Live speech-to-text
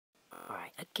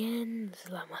again. This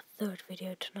is like my third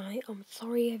video tonight. I'm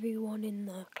sorry everyone in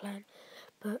the clan,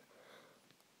 but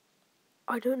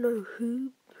I don't know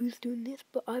who's doing this,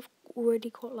 but I've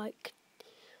already got like,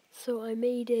 so I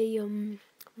made a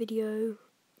video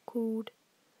called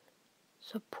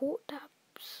support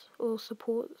tabs or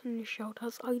support and shout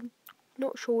outs. I'm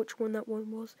not sure which one that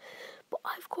one was, but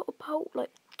I've got about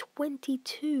like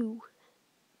 22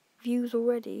 views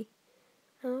already.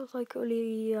 And that was like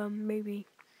only maybe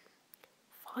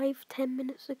 5-10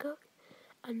 minutes ago,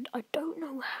 and I don't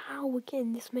know how we're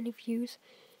getting this many views.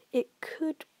 It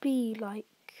could be like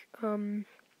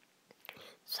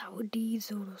sour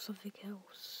diesel or something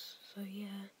else. So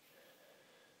yeah,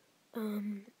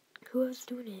 whoever's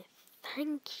doing it,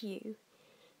 thank you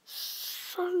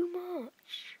so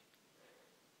much.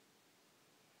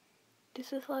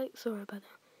 This is like, sorry about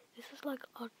that. This is like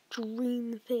a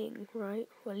dream thing, right?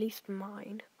 Or at least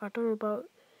mine. I don't know about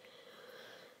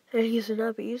Ellie's and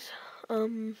Abby's.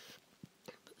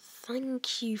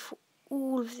 Thank you for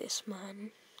all of this,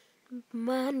 man.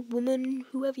 Man, woman,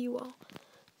 whoever you are.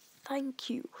 Thank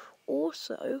you.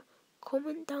 Also,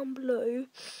 comment down below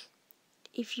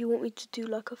if you want me to do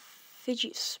like a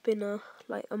fidget spinner,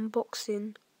 like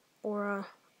unboxing, or a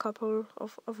couple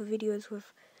of other videos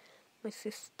with my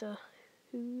sister.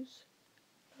 Who's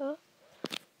her?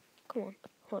 Come on,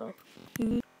 hold on.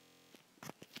 You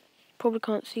probably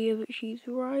can't see her, but she's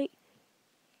right.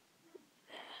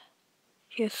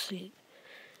 She's asleep.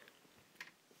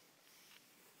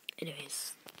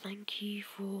 Anyways, thank you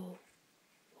for